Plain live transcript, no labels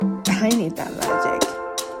I need that magic.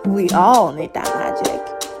 We all need that magic.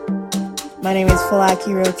 My name is Falaki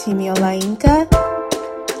Rotimi Olainka,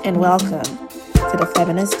 and welcome to the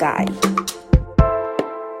Feminist Guide.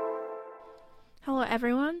 Hello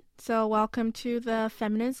everyone, so welcome to the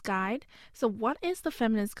Feminist Guide. So what is the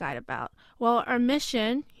Feminist Guide about? Well, our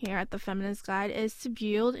mission here at the Feminist Guide is to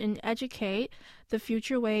build and educate the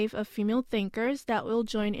future wave of female thinkers that will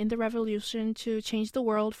join in the revolution to change the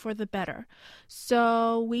world for the better.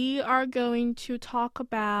 So we are going to talk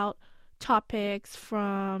about topics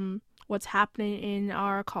from what's happening in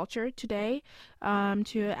our culture today,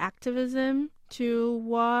 to activism, to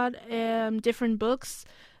what different books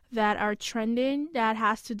that are trending that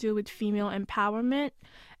has to do with female empowerment.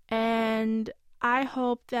 And I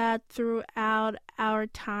hope that throughout our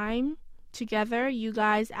time together, you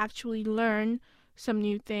guys actually learn some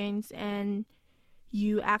new things and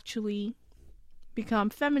you actually become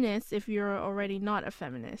feminists if you're already not a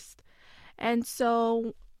feminist. And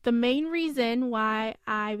so the main reason why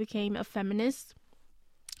I became a feminist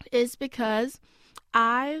is because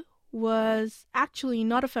I was actually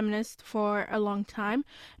not a feminist for a long time,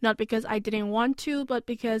 not because I didn't want to, but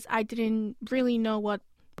because I didn't really know what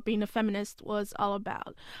being a feminist was all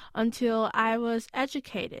about until I was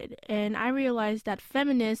educated, and I realized that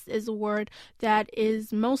feminist is a word that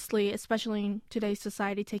is mostly, especially in today's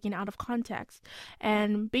society, taken out of context.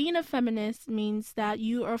 And being a feminist means that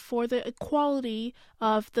you are for the equality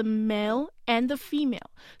of the male and the female.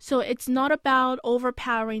 So it's not about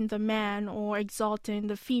overpowering the man or exalting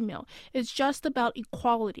the female. It's just about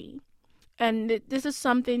equality. And this is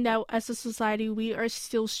something that as a society we are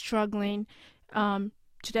still struggling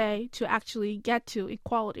today to actually get to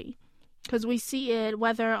equality, because we see it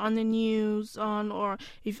whether on the news or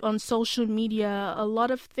if on social media. A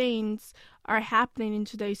lot of things are happening in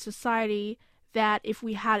today's society that if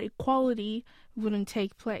we had equality wouldn't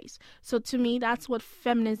take place. So to me, that's what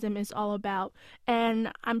feminism is all about,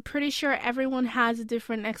 and I'm pretty sure everyone has a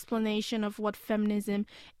different explanation of what feminism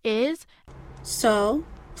is. So,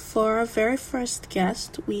 for our very first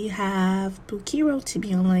guest, we have Buki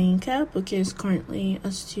Rotimi Olainka. Buki is currently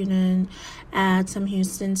a student at some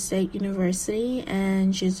Houston State University,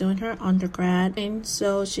 and she's doing her undergrad. And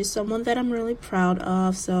so she's someone that I'm really proud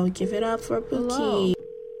of. So give it up for Buki. Hello.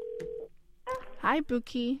 Hi,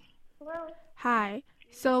 Buki. Hello. Hi.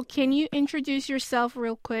 So can you introduce yourself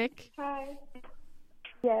real quick? Hi.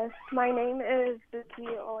 Yes, my name is Buki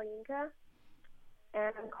Olainka,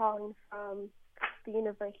 and I'm calling from the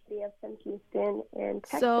University of Houston in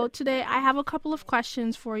Texas. So today I have a couple of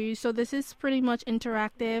questions for you. So this is pretty much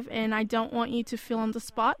interactive, and I don't want you to feel on the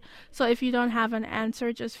spot. So if you don't have an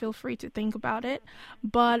answer, just feel free to think about it.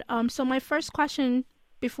 But so my first question,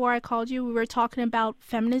 before I called you, we were talking about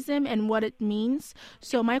feminism and what it means.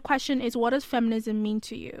 So my question is, what does feminism mean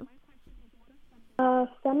to you?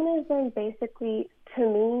 Feminism basically, to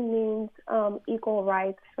me, means equal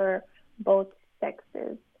rights for both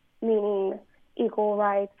sexes, meaning equal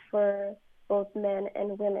rights for both men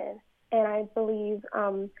and women. And I believe,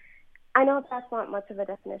 I know that's not much of a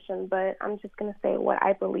definition, but I'm just going to say what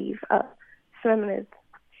I believe feminism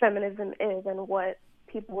is and what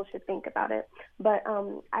people should think about it. But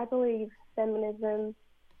I believe feminism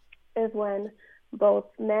is when both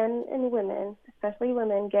men and women, especially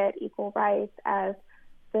women, get equal rights as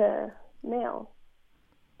the male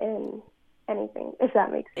in anything, if that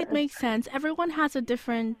makes sense. It makes sense. Everyone has a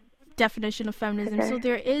different definition of feminism, Okay. so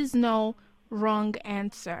there is no wrong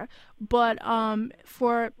answer. But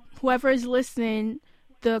for whoever is listening,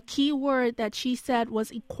 the key word that she said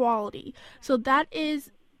was equality. So that is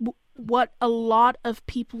what a lot of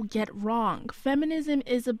people get wrong. Feminism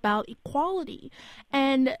is about equality,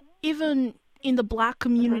 and even in the Black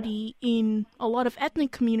community, in a lot of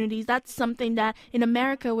ethnic communities, that's something that in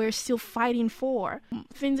America we're still fighting for. I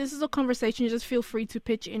think this is a conversation, just feel free to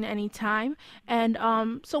pitch in any time. And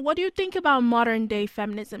so what do you think about modern day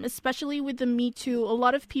feminism, especially with the Me Too? A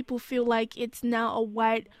lot of people feel like it's now a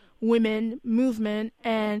white women movement,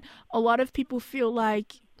 and a lot of people feel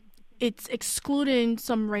like it's excluding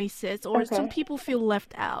some races, or some people feel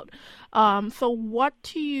left out. So what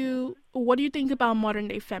do you think about modern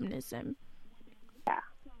day feminism?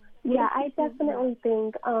 Yeah, I definitely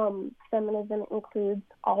think feminism includes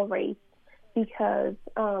all race because,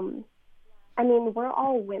 we're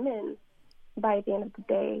all women by the end of the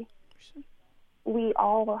day. We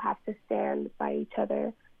all will have to stand by each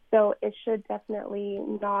other. So it should definitely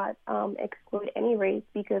not exclude any race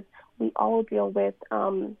because we all deal with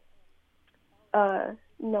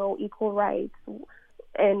no equal rights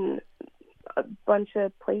in a bunch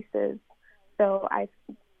of places. So I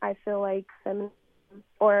feel like feminism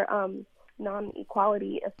or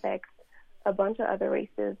non-equality affects a bunch of other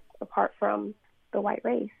races apart from the white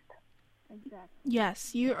race.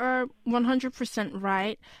 Yes, you are 100%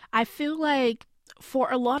 right. I feel like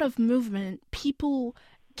for a lot of movement, people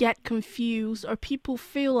get confused or people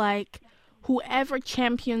feel like whoever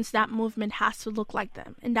champions that movement has to look like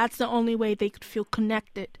them. And that's the only way they could feel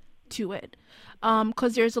connected to it.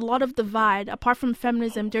 Because there's a lot of divide. Apart from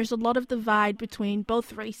feminism, there's a lot of divide between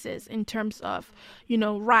both races in terms of,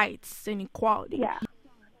 rights and equality.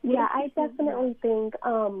 Yeah, I definitely think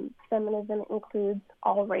feminism includes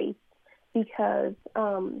all race because,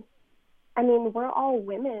 we're all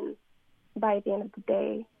women by the end of the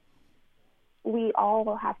day. We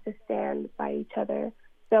all have to stand by each other.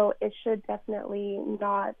 So it should definitely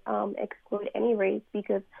not exclude any race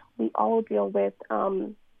because we all deal with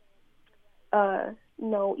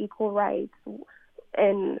no equal rights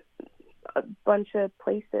in a bunch of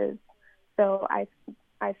places. So I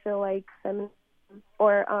feel like feminism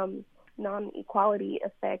or non-equality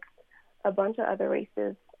affects a bunch of other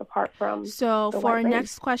races apart from So the for our white race.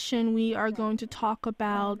 next question, we are going to talk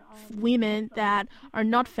about women that are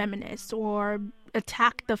not feminists or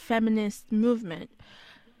attack the feminist movement.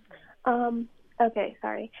 Okay,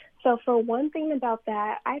 sorry. So for one thing about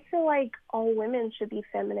that, I feel like all women should be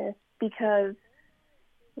feminists because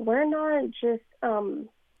we're not just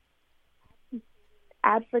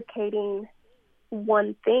advocating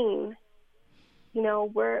one thing.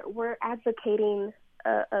 We're advocating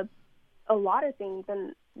a lot of things,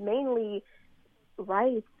 and mainly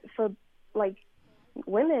rights for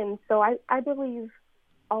women. So I believe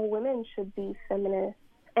all women should be feminists.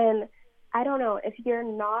 And I don't know if you're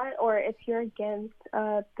not, or if you're against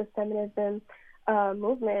the feminism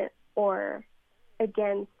movement or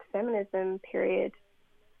against feminism, period,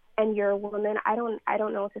 and you're a woman, I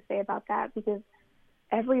don't know what to say about that because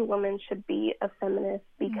every woman should be a feminist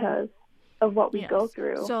because of what we go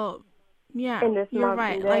through. So, yeah, in this you're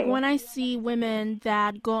right. day. Like when I see women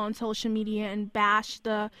that go on social media and bash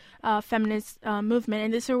the feminist movement,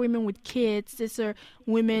 and these are women with kids, these are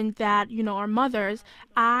women that are mothers.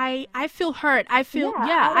 I feel hurt. I feel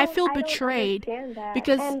I feel betrayed I don't understand that.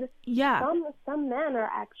 because and some men are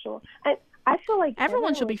actual. I feel like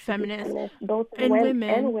everyone should be feminist, both and women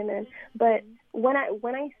and women. But when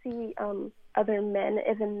I see other men,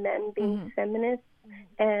 even men being feminists,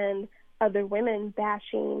 and other women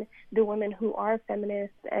bashing the women who are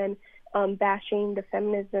feminists and bashing the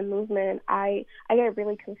feminism movement, I get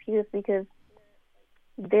really confused because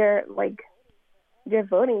they're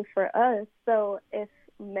voting for us. So if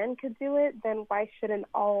men could do it, then why shouldn't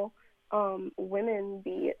all women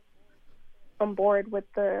be on board with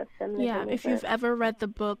the feminism movement? If you've ever read the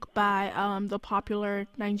book by the popular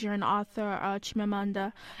Nigerian author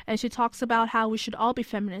Chimamanda, and she talks about how we should all be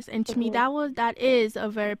feminists, and to me that is a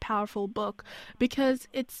very powerful book because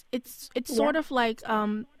it's sort of like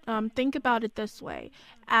think about it this way: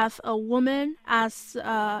 as a woman,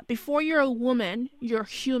 before you're a woman, you're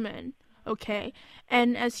human. Okay,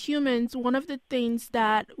 and as humans, one of the things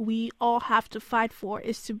that we all have to fight for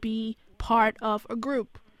is to be part of a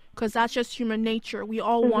group. Because that's just human nature. We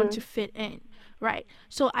all want to fit in, right?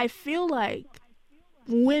 So I feel like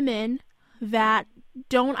women that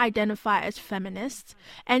don't identify as feminists,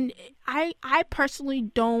 and I personally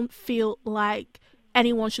don't feel like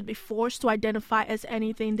anyone should be forced to identify as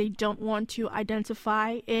anything they don't want to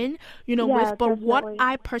identify in, with. But what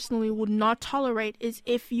I personally would not tolerate is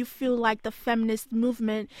if you feel like the feminist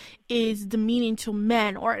movement is demeaning to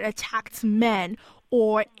men or it attacks men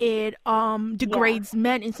or it degrades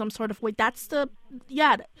men in some sort of way. That's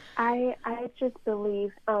I just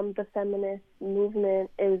believe the feminist movement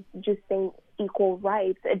is just saying equal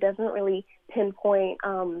rights. It doesn't really pinpoint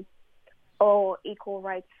equal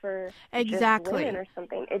rights for just women or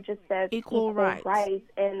something. It just says equal rights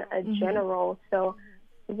in a general. So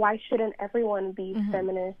why shouldn't everyone be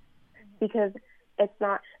feminist? Because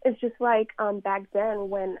it's just like back then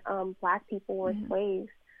when black people were slaves,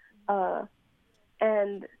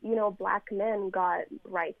 and black men got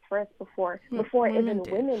rights first before even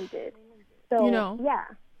women did. So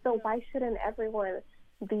so why shouldn't everyone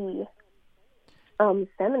be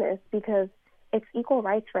feminist? Because it's equal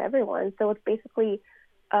rights for everyone. So it's basically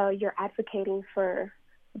you're advocating for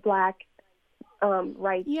black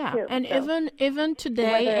rights too. And so even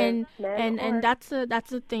today, and or that's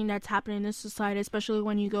the thing that's happening in this society, especially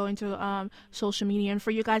when you go into social media. And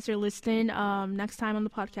for you guys who are listening, next time on the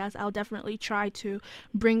podcast, I'll definitely try to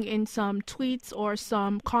bring in some tweets or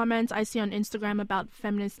some comments I see on Instagram about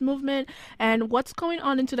feminist movement. And what's going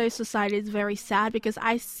on in today's society is very sad, because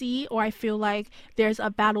I see, or I feel like there's a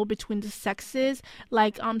battle between the sexes.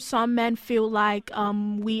 Like some men feel like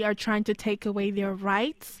we are trying to take away their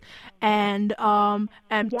rights, and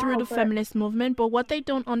through the feminist movement. But what they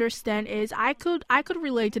don't understand is I could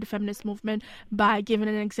relate to the feminist movement by giving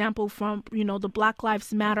an example from the Black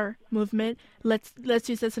Lives Matter movement. Let's use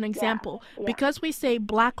this as an example. Because we say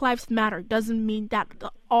Black Lives Matter doesn't mean that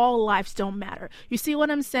all lives don't matter. You see what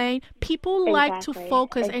I'm saying? People like to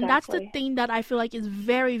focus, and that's the thing that I feel like is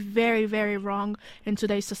very, very, very wrong in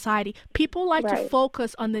today's society. People like to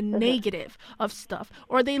focus on the negative of stuff,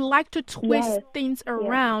 or they like to twist things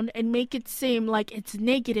around and make it seem like it's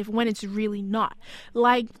negative when it's really not.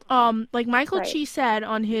 Like Michael Chi said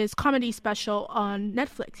on his comedy special on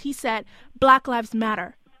Netflix, he said, Black Lives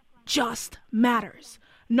Matter just matters.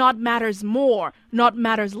 Not matters more, not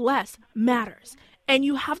matters less, matters. And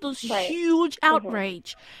you have those huge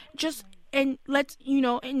outrage. Just, and let's,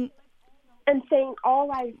 and saying all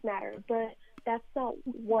lives matter, but that's not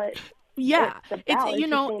what it's about.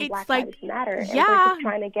 It's Black like, lives matter. And we're just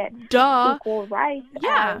trying to get equal rights.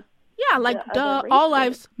 All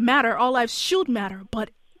lives matter, all lives should matter,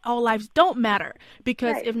 but all lives don't matter,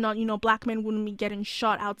 because if not, Black men wouldn't be getting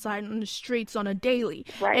shot outside on the streets on a daily.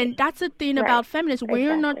 And that's the thing about feminists.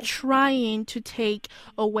 We're not trying to take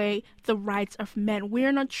away the rights of men.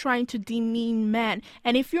 We're not trying to demean men.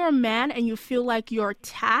 And if you're a man and you feel like you're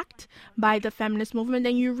attacked by the feminist movement,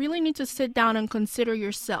 then you really need to sit down and consider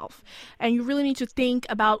yourself. And you really need to think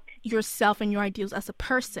about yourself and your ideals as a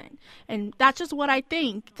person. And that's just what I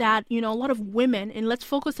think, that, a lot of women, and let's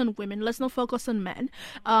focus on women, let's not focus on men.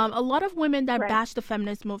 A lot of women that bash the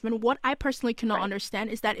feminist movement, what I personally cannot understand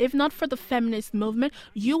is that if not for the feminist movement,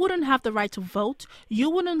 you wouldn't have the right to vote. You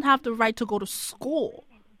wouldn't have the right to go to school.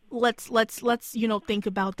 Let's think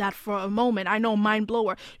about that for a moment. I know, mind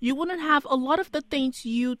blower. You wouldn't have a lot of the things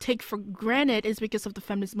you take for granted is because of the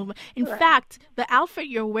feminist movement. In fact, the outfit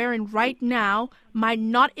you're wearing right now might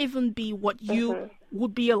not even be what you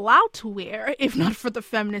would be allowed to wear if not for the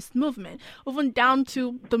feminist movement. Even down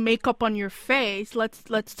to the makeup on your face.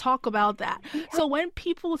 Let's talk about that. So when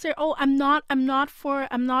people say, "Oh, I'm not for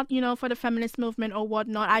the feminist movement or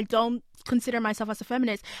whatnot," I don't consider myself as a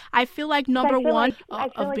feminist. I feel like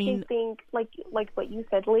they think like what you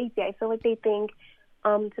said, lazy. I feel like they think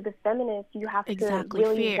to the feminists you have to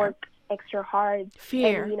really work extra hard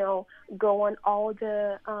and go on all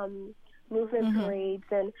the movement parades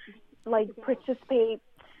and participate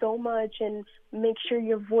so much and make sure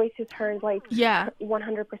your voice is heard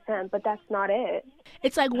 100%, but that's not it.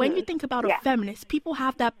 It's like when you think about a feminist, people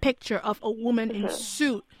have that picture of a woman in a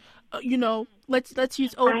suit. Let's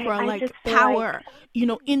use Oprah, power,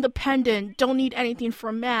 independent, don't need anything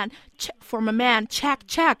from a man,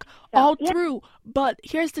 check, all through. But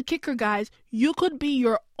here's the kicker, guys. You could be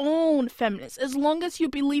your own feminist. As long as you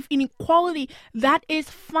believe in equality, that is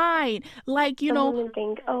fine. Women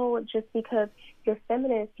think, just because you're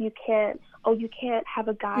feminist, you can't have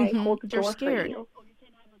a guy hold the door for you.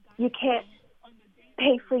 You can't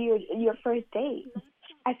pay for your first date.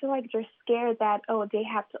 I feel like they're scared that, they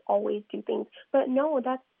have to always do things. But no,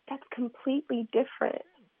 that's completely different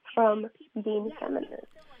from being feminist.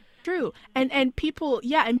 True. And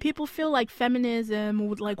people feel like feminism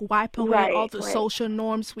would wipe away all the social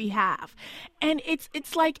norms we have. And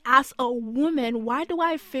it's like, as a woman, why do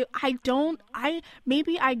I feel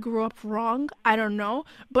maybe I grew up wrong, I don't know,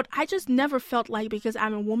 but I just never felt like because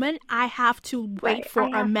I'm a woman I have to wait for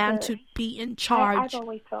a man to be in charge I've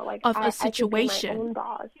always felt like of a situation. I could be my own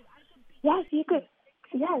boss. Yes, you could.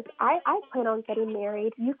 Yes, I plan on getting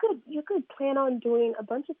married. You could plan on doing a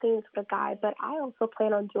bunch of things with a guy, but I also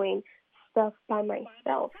plan on doing stuff by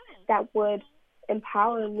myself that would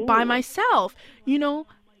empower me. By myself,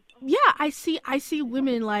 I see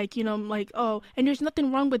women and there's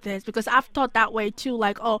nothing wrong with this, because I've thought that way too.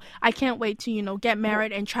 I can't wait to get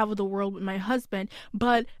married and travel the world with my husband.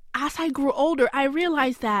 But as I grew older, I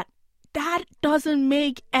realized that doesn't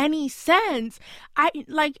make any sense.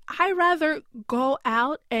 I rather go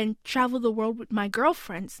out and travel the world with my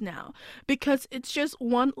girlfriends now, because it's just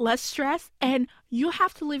one, less stress, and you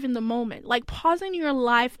have to live in the moment. Pausing your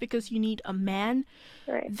life because you need a man,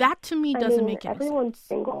 that to me doesn't make any sense. Everyone's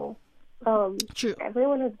single. True.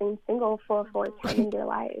 Everyone has been single for a time in their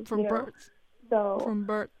life. From birth. So From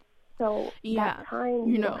birth. So that time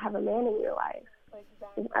you don't have a man in your life.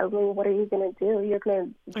 I mean, what are you going to do? You're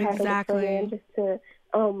going to try to look for a man just to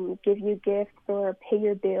give you gifts or pay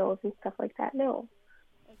your bills and stuff like that. No.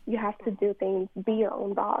 You have to do things, be your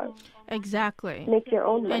own boss. Exactly. Make your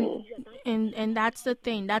own money. And that's the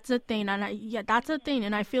thing. That's the thing. And that's the thing.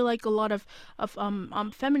 And I feel like a lot of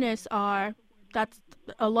feminists are, that's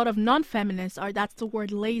a lot of non-feminists are, that's the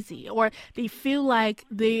word, lazy, or they feel like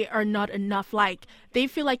they are not enough. Like they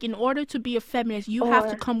feel like in order to be a feminist, you have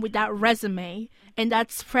to come with that resume and that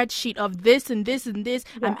spreadsheet of this and this and this.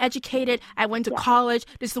 Yeah. I'm educated. I went to college.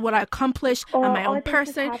 This is what I accomplished. I'm my own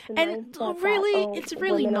person. And really, it's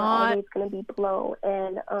really not. Always going to be below.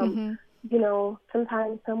 And you know,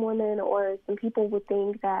 sometimes some women or some people would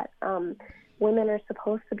think that women are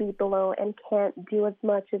supposed to be below and can't do as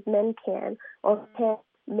much as men can, or can't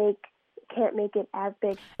make it as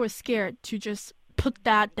big. We're scared to just put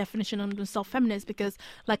that definition on themselves, feminist, because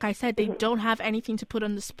like I said, they don't have anything to put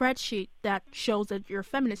on the spreadsheet that shows that you're a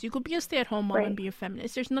feminist. You could be a stay-at-home mom and be a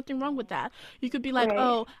feminist. There's nothing wrong with that. You could be like,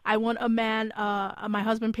 oh, I want a man, my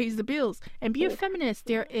husband pays the bills, and be a feminist.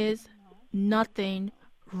 There is nothing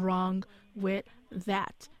wrong with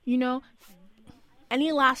that. You know,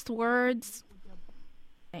 any last words?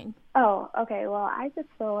 Oh, okay. Well, I just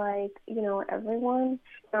feel like, you know, everyone,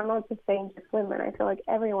 I'm not just saying just women, I feel like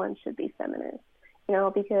everyone should be feminist, you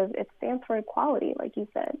know, because it stands for equality, like you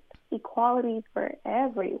said, equality for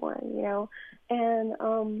everyone, you know,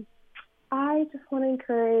 and I just want to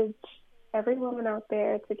encourage every woman out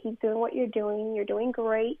there to keep doing what you're doing. You're doing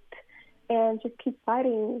great, and just keep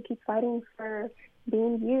fighting for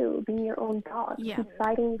being you, being your own boss. Yeah. Keep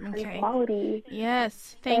fighting for equality.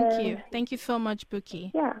 Yes, thank you. Thank you so much,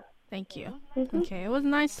 Buki. Yeah. Thank you. Okay, it was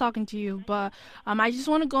nice talking to you, but I just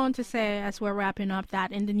want to go on to say, as we're wrapping up,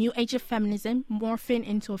 that in the new age of feminism, morphing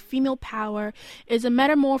into a female power is a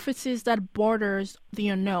metamorphosis that borders the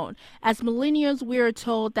unknown. As millennials, we are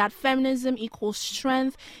told that feminism equals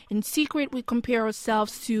strength. In secret, we compare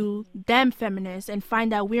ourselves to them feminists and find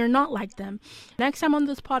that we are not like them. Next time on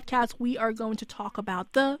this podcast, we are going to talk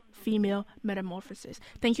about the female metamorphosis.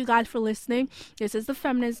 Thank you guys for listening. This is the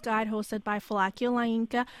Feminist Guide, hosted by Falaki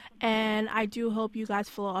Lainka, and I do hope you guys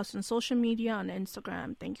follow us on social media, on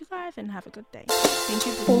Instagram. Thank you guys, and have a good day. Thank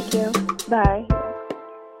you. Thank you. Bye.